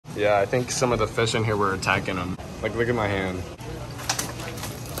Yeah, I think some of the fish in here were attacking him. Like, look at my hand.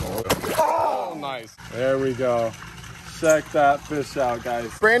 Oh, nice. There we go. Check that fish out,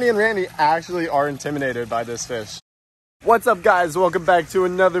 guys. Brandy and Randy actually are intimidated by this fish. What's up, guys? Welcome back to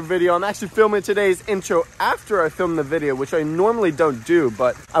another video. I'm actually filming today's intro after I film the video, which I normally don't do,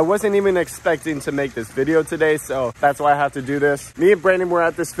 but I wasn't even expecting to make this video today, so that's why I have to do this. Me and Brandon were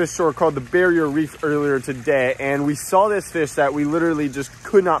at this fish store called the Barrier Reef earlier today, and we saw this fish that we literally just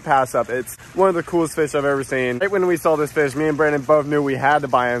could not pass up. It's one of the coolest fish I've ever seen. Right when we saw this fish, me and Brandon both knew we had to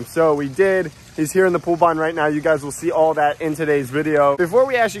buy him, so we did. He's here in the pool pond right now. You guys will see all that in today's video. Before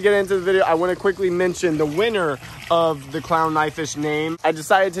we actually get into the video, I want to quickly mention the winner of the clown knifefish name. I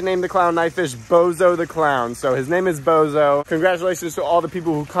decided to name the clown knifefish Bozo the Clown. So his name is Bozo. Congratulations to all the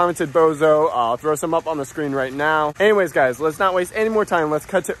people who commented Bozo. I'll throw some up on the screen right now. Anyways, guys, let's not waste any more time. Let's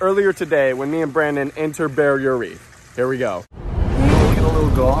cut to earlier today when me and Brandon enter Barrier Reef. Here we go. Look at a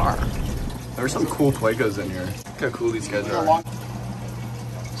little gar. There's some cool Plecos in here. Look how cool these guys are.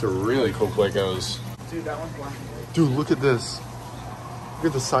 These are really cool Plecos. Dude, that one's black. Dude, look at this. Look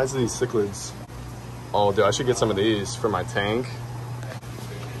at the size of these cichlids. Oh, dude, I should get some of these for my tank.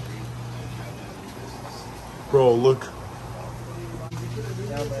 Bro, look.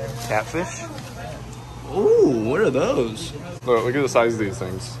 Catfish? Ooh, what are those? Look at the size of these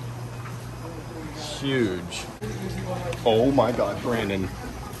things. Huge. Oh my God, Brandon.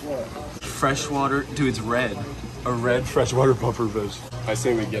 What? Freshwater, dude, it's red. A red freshwater pufferfish. I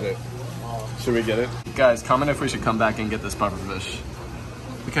say we get it. Should we get it? Guys, comment if we should come back and get this pufferfish.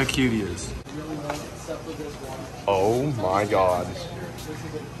 Look how cute he is. Oh my God.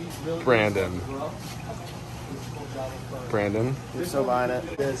 Brandon. Brandon? You're so buying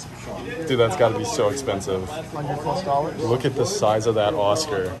it. Dude, that's gotta be so expensive. $100+. Look at the size of that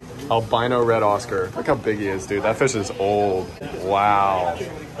Oscar. Albino red Oscar. Look how big he is, dude. That fish is old. Wow.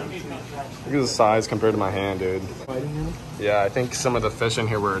 Look at the size compared to my hand, dude. Yeah, I think some of the fish in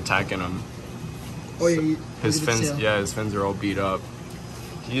here were attacking him. Oh, yeah, his fins, yeah, his fins are all beat up.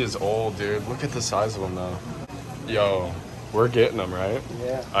 He is old, dude. Look at the size of him, though. Yo, we're getting him, right?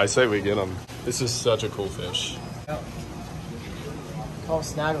 Yeah. I say we get him. This is such a cool fish. Yeah. Call him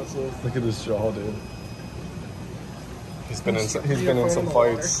Snaggletooth. Look at this jaw, dude. He's been in some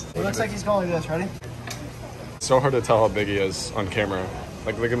fights. It looks like he's going like this. Ready? It's so hard to tell how big he is on camera.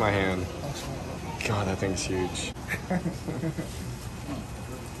 Like, look at my hand. God, that thing's huge.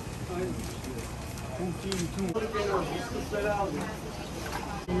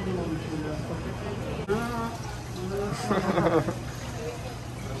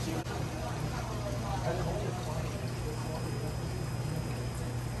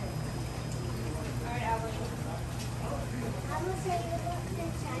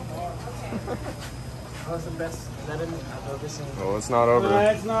 That was the best venom I've ever seen. Oh, it's not over.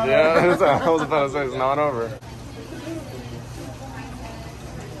 It's not yeah, over. I was about to say, it's not over.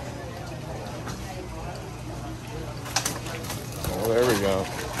 Oh, there we go.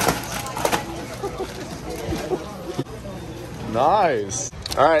 Nice.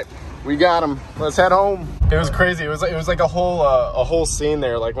 All right, we got him. Let's head home. It was crazy. It was like a whole scene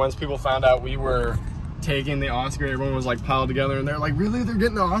there. Like, once people found out we were taking the Oscar, everyone was like piled together, and they're like, really, they're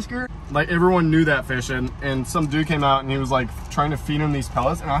getting the Oscar? Like, everyone knew that fish, and some dude came out and he was like trying to feed him these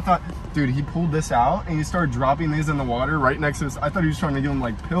pellets, and I thought, dude, he pulled this out and he started dropping these in the water right next to this. I thought he was trying to give him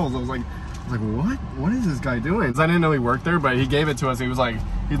like pills. I was like, what is this guy doing? I didn't know he worked there, but he gave it to us. He was like,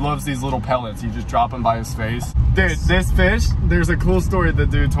 he loves these little pellets. He just drop them by his face. Dude, this fish, there's a cool story the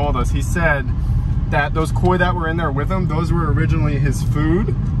dude told us. He said that those koi that were in there with him, those were originally his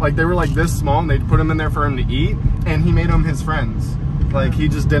food. Like, they were like this small, and they'd put them in there for him to eat, and he made them his friends. Like, he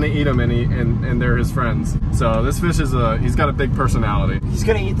just didn't eat them, and they're his friends. So this fish is he's got a big personality. He's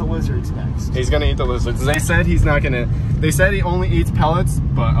gonna eat the lizards next. He's gonna eat the lizards. They said he's not gonna, they said he only eats pellets,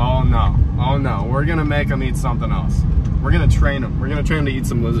 but oh no, we're gonna make him eat something else. We're gonna train him. We're gonna train him to eat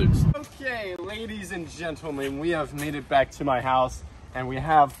some lizards. Okay, ladies and gentlemen, we have made it back to my house, and we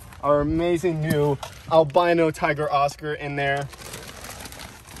have our amazing new albino tiger Oscar in there.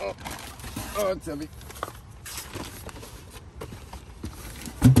 Oh, it's heavy.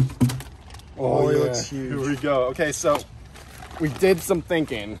 Oh, he yeah. looks huge. Here we go. Okay, so we did some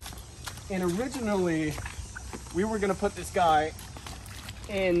thinking. And originally, we were gonna put this guy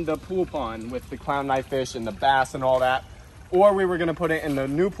in the pool pond with the clown knifefish and the bass and all that. Or we were gonna put it in the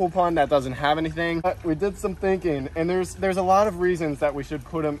new pool pond that doesn't have anything. But we did some thinking, and there's a lot of reasons that we should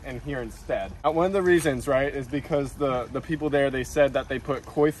put him in here instead. One of the reasons, right, is because the people there, they said that they put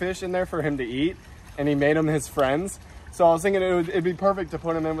koi fish in there for him to eat, and he made them his friends. So I was thinking it'd be perfect to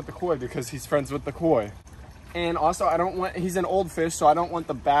put him in with the koi because he's friends with the koi. And also, he's an old fish, so I don't want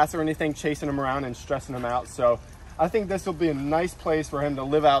the bass or anything chasing him around and stressing him out. So I think this will be a nice place for him to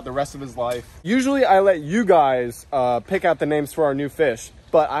live out the rest of his life. Usually I let you guys pick out the names for our new fish,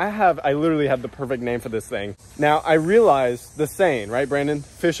 but I literally have the perfect name for this thing. Now, I realize the saying, right, Brandon?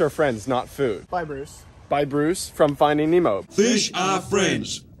 Fish are friends, not food. Bye, Bruce. By Bruce from Finding Nemo. Fish are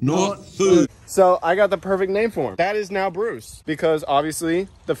friends, not food. So I got the perfect name for him. That is now Bruce, because obviously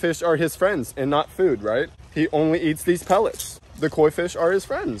the fish are his friends and not food, right? He only eats these pellets. The koi fish are his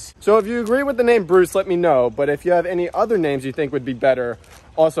friends. So if you agree with the name Bruce, let me know. But if you have any other names you think would be better,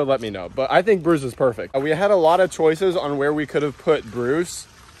 also let me know. But I think Bruce is perfect. We had a lot of choices on where we could have put Bruce.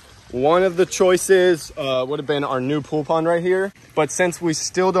 One of the choices would have been our new pool pond right here. But since we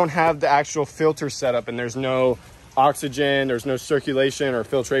still don't have the actual filter set up and there's no oxygen, there's no circulation or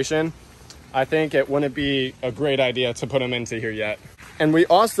filtration, I think it wouldn't be a great idea to put him into here yet. And we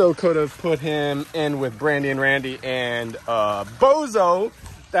also could have put him in with Brandy and Randy and Bozo.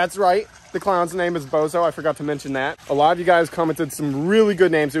 That's right. The clown's name is Bozo. I forgot to mention that. A lot of you guys commented some really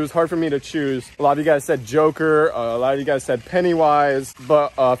good names. It was hard for me to choose. A lot of you guys said Joker. A lot of you guys said Pennywise.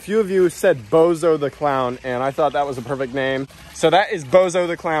 But a few of you said Bozo the Clown. And I thought that was a perfect name. So that is Bozo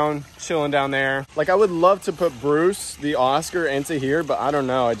the Clown chilling down there. Like, I would love to put Bruce the Oscar into here, but I don't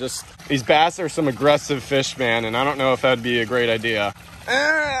know. These bass are some aggressive fish, man. And I don't know if that'd be a great idea.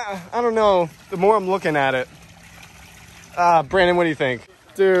 I don't know. The more I'm looking at it. Brandon, what do you think?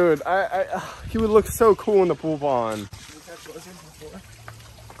 Dude, he would look so cool in the pool pond.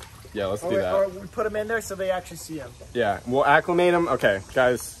 Yeah, let's do that. Or we put him in there so they actually see him. Yeah, we'll acclimate him. Okay,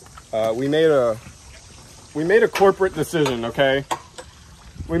 guys, we made a corporate decision, okay?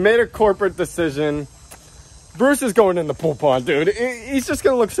 We made a corporate decision. Bruce is going in the pool pond, dude. He's just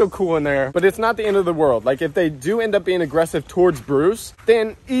gonna look so cool in there. But it's not the end of the world. Like, if they do end up being aggressive towards Bruce,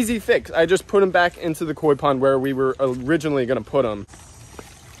 then easy fix. I just put him back into the koi pond where we were originally gonna put him.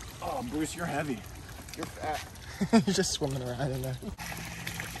 Oh, Bruce, you're heavy. You're fat. You're just swimming around in there.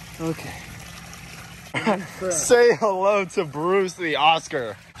 Okay. Say hello to Bruce the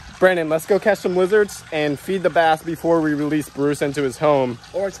Oscar. Brandon, let's go catch some lizards and feed the bass before we release Bruce into his home.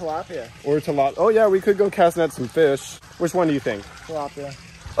 Or tilapia. Oh yeah, we could go cast net some fish. Which one do you think? Tilapia.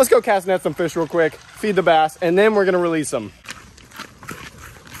 Let's go cast net some fish real quick, feed the bass, and then we're gonna release them.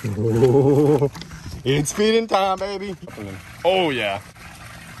 It's feeding time, baby. Oh yeah.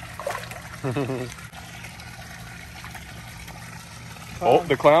 Oh,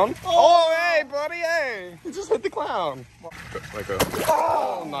 the clown? Oh, hey, buddy, hey! You just hit the clown.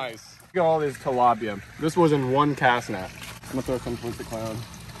 Oh, nice. Look at all this tilapia. This was in one cast net. I'm gonna throw some towards the clown.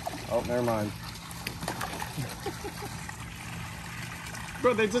 Oh, never mind.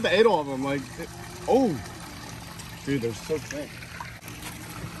 Bro, they just ate all of them. Like, oh, dude, they're so thick.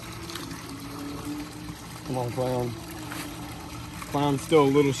 Come on, clown. Clown's still a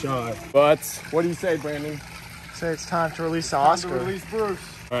little shy. But what do you say, Brandon? So it's time to release the Oscar. Time to release Bruce.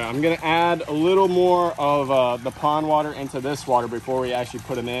 All right, I'm gonna add a little more of the pond water into this water before we actually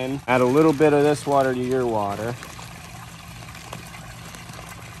put him in. Add a little bit of this water to your water.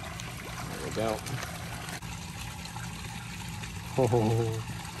 There we go. Oh,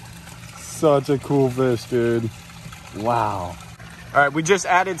 such a cool fish, dude. Wow. All right, we just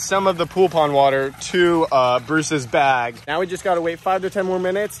added some of the pool pond water to Bruce's bag. Now we just gotta wait 5 to 10 more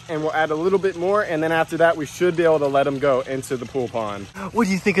minutes and we'll add a little bit more, and then after that, we should be able to let him go into the pool pond. What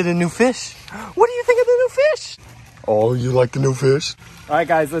do you think of the new fish? What do you think of the new fish? Oh, you like the new fish? All right,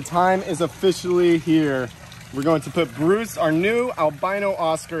 guys, the time is officially here. We're going to put Bruce, our new albino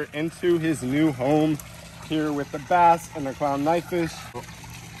Oscar, into his new home here with the bass and the clown knifefish.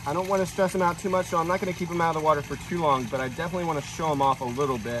 I don't want to stress him out too much, so I'm not going to keep him out of the water for too long, but I definitely want to show him off a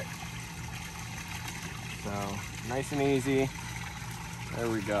little bit. So, nice and easy. There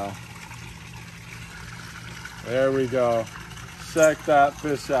we go. There we go. Check that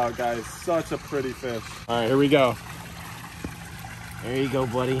fish out, guys. Such a pretty fish. All right, here we go. There you go,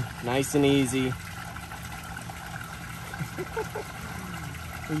 buddy. Nice and easy.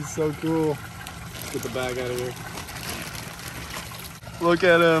 He's so cool. Let's get the bag out of here. Look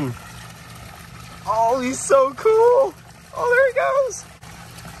at him. Oh, he's so cool. Oh, there he goes.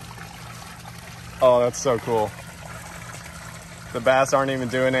 Oh, that's so cool. The bass aren't even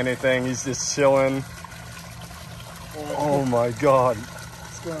doing anything. He's just chilling. Oh my God.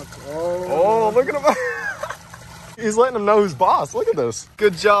 Oh, look at him. He's letting him know who's boss. Look at this.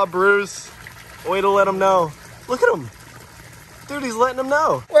 Good job, Bruce. Way to let him know. Look at him. Dude, he's letting him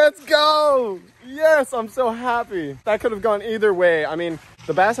know. Let's go. Yes, I'm so happy. That could have gone either way. I mean,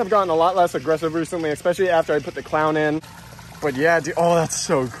 the bass have gotten a lot less aggressive recently, especially after I put the clown in. But yeah, dude, oh, that's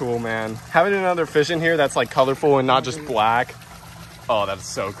so cool, man. Having another fish in here that's like colorful and not just black. Oh, that's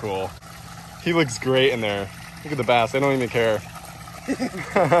so cool. He looks great in there. Look at the bass, they don't even care.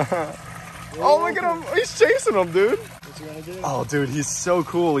 Oh, look at him, he's chasing him, dude. What's he gonna do? Oh, dude, he's so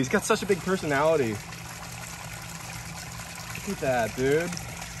cool. He's got such a big personality. Look at that, dude.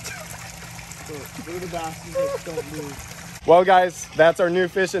 Look at the bass, like, don't move. Well, guys, that's our new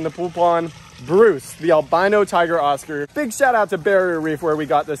fish in the pool pond. Bruce, the albino tiger Oscar. Big shout out to Barrier Reef where we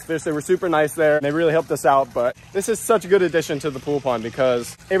got this fish. They were super nice there. They really helped us out, but this is such a good addition to the pool pond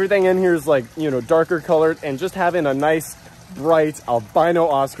because everything in here is like, you know, darker colored, and just having a nice, bright albino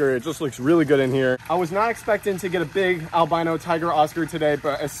Oscar, it just looks really good in here. I was not expecting to get a big albino tiger Oscar today,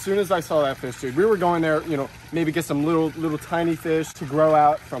 but as soon as I saw that fish, dude, we were going there, you know, maybe get some little tiny fish to grow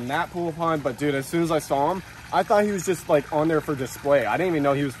out from that pool pond. But dude, as soon as I saw him, I thought he was just like on there for display. I didn't even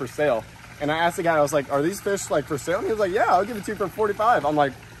know he was for sale. And I asked the guy, I was like, are these fish like for sale? And he was like, yeah, I'll give it to you for 45. I'm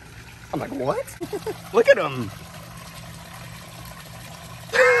like, what? Look at him.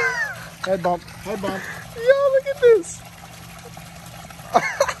 Head bump, head bump. Yo, look at this.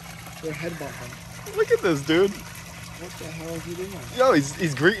 They're head bumping. Look at this, dude. What the hell is he doing? Yo,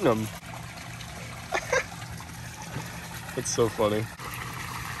 he's greeting him. That's so funny.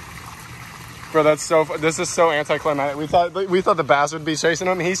 Bro, that's so this is so anticlimactic. We thought the bass would be chasing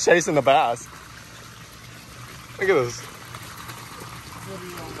him. He's chasing the bass. Look at this.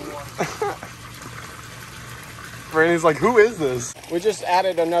 Brandy's like, who is this? We just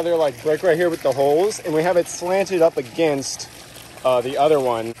added another like brick right here with the holes, and we have it slanted up against the other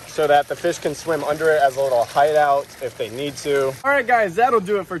one so that the fish can swim under it as a little hideout if they need to. All right, guys, that'll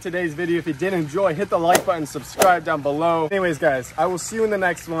do it for today's video. If you did enjoy, hit the like button, subscribe down below. Anyways, guys, I will see you in the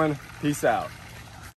next one. Peace out.